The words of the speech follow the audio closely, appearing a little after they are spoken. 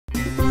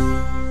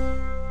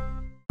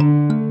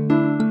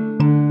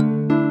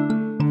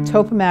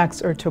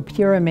Topamax or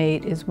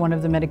Topiramate is one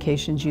of the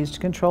medications used to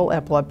control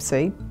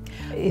epilepsy.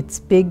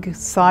 Its big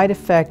side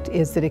effect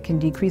is that it can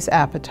decrease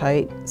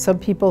appetite. Some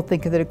people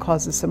think that it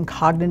causes some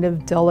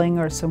cognitive dulling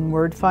or some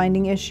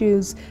word-finding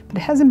issues, but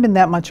it hasn't been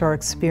that much our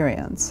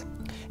experience.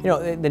 You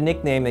know, the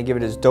nickname they give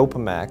it is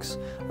Dopamax,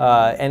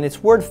 and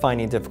it's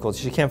word-finding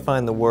difficulties. You can't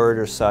find the word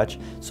or such.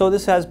 So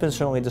this has been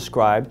certainly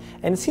described,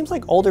 and it seems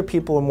like older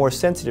people are more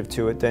sensitive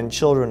to it than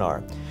children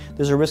are.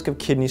 There's a risk of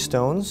kidney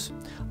stones,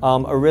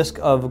 a risk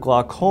of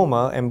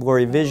glaucoma and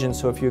blurry vision.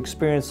 So if you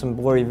experience some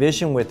blurry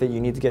vision with it,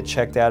 you need to get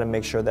checked out and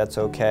make sure that's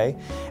okay.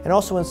 And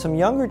also in some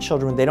younger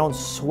children, they don't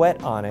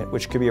sweat on it,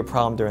 which could be a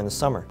problem during the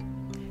summer.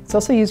 It's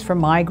also used for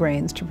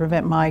migraines, to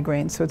prevent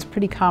migraines, so it's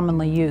pretty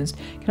commonly used.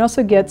 You can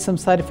also get some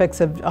side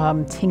effects of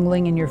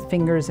tingling in your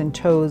fingers and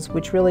toes,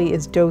 which really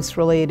is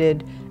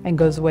dose-related and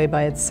goes away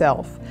by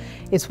itself.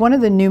 It's one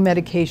of the new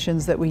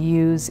medications that we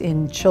use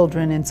in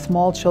children, in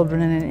small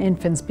children and in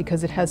infants,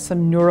 because it has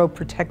some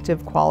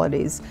neuroprotective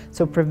qualities,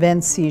 so it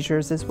prevents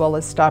seizures as well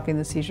as stopping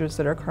the seizures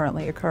that are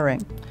currently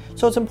occurring.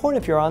 So it's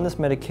important if you're on this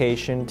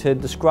medication to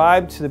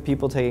describe to the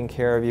people taking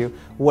care of you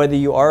whether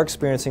you are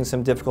experiencing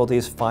some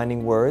difficulties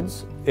finding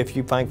words, if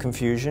you find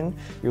confusion,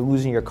 you're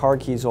losing your car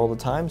keys all the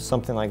time,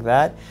 something like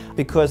that,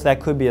 because that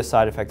could be a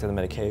side effect of the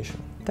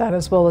medication. That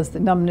as well as the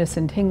numbness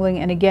and tingling,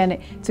 and again,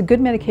 it's a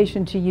good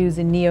medication to use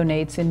in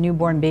neonates and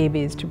newborn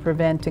babies to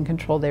prevent and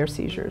control their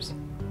seizures.